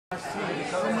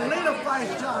When Molina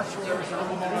fights Joshua, he's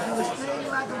going to sting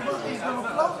like a butterfly, he's going to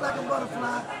float like a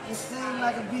butterfly and sting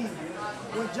like a bee.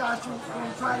 When Joshua's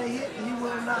going to try to hit, he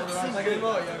will not sink.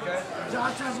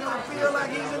 Joshua's going to feel like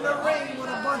he's in the ring with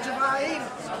a bunch of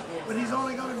hyenas, but he's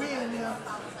only going to be in there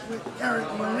with Eric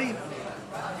Molina.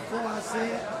 Before I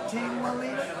said, Team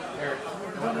Molina,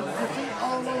 going to defeat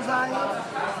all those hyenas.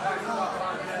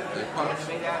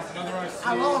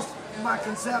 I lost my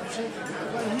conception,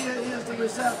 but here is the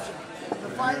reception. The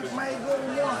fight may go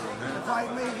 1, the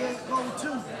fight may go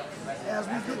 2. As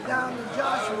we get down to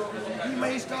Joshua, he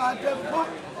may start to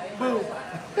boom.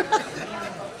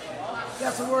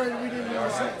 That's a word we didn't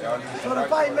want to say. So the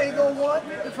fight may go 1,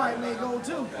 the fight may go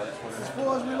 2. As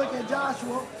far as we look at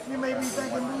Joshua, we may be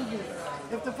thinking movement.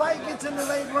 If the fight gets in the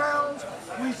late rounds,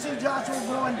 we see Joshua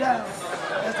going down.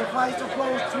 As the fights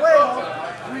approach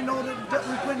 12, we know that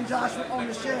we're putting Joshua on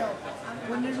the shelf.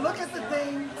 When you look at the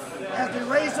thing, as they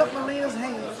raise up Molina's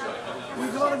hands,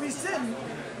 we're going to be sitting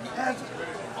as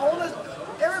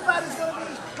everybody's going to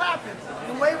be clapping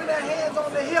and waving their hands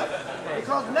on the hip,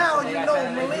 because now you know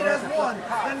Molina has won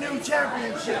the new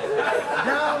championship.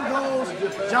 Down goes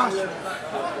Joshua.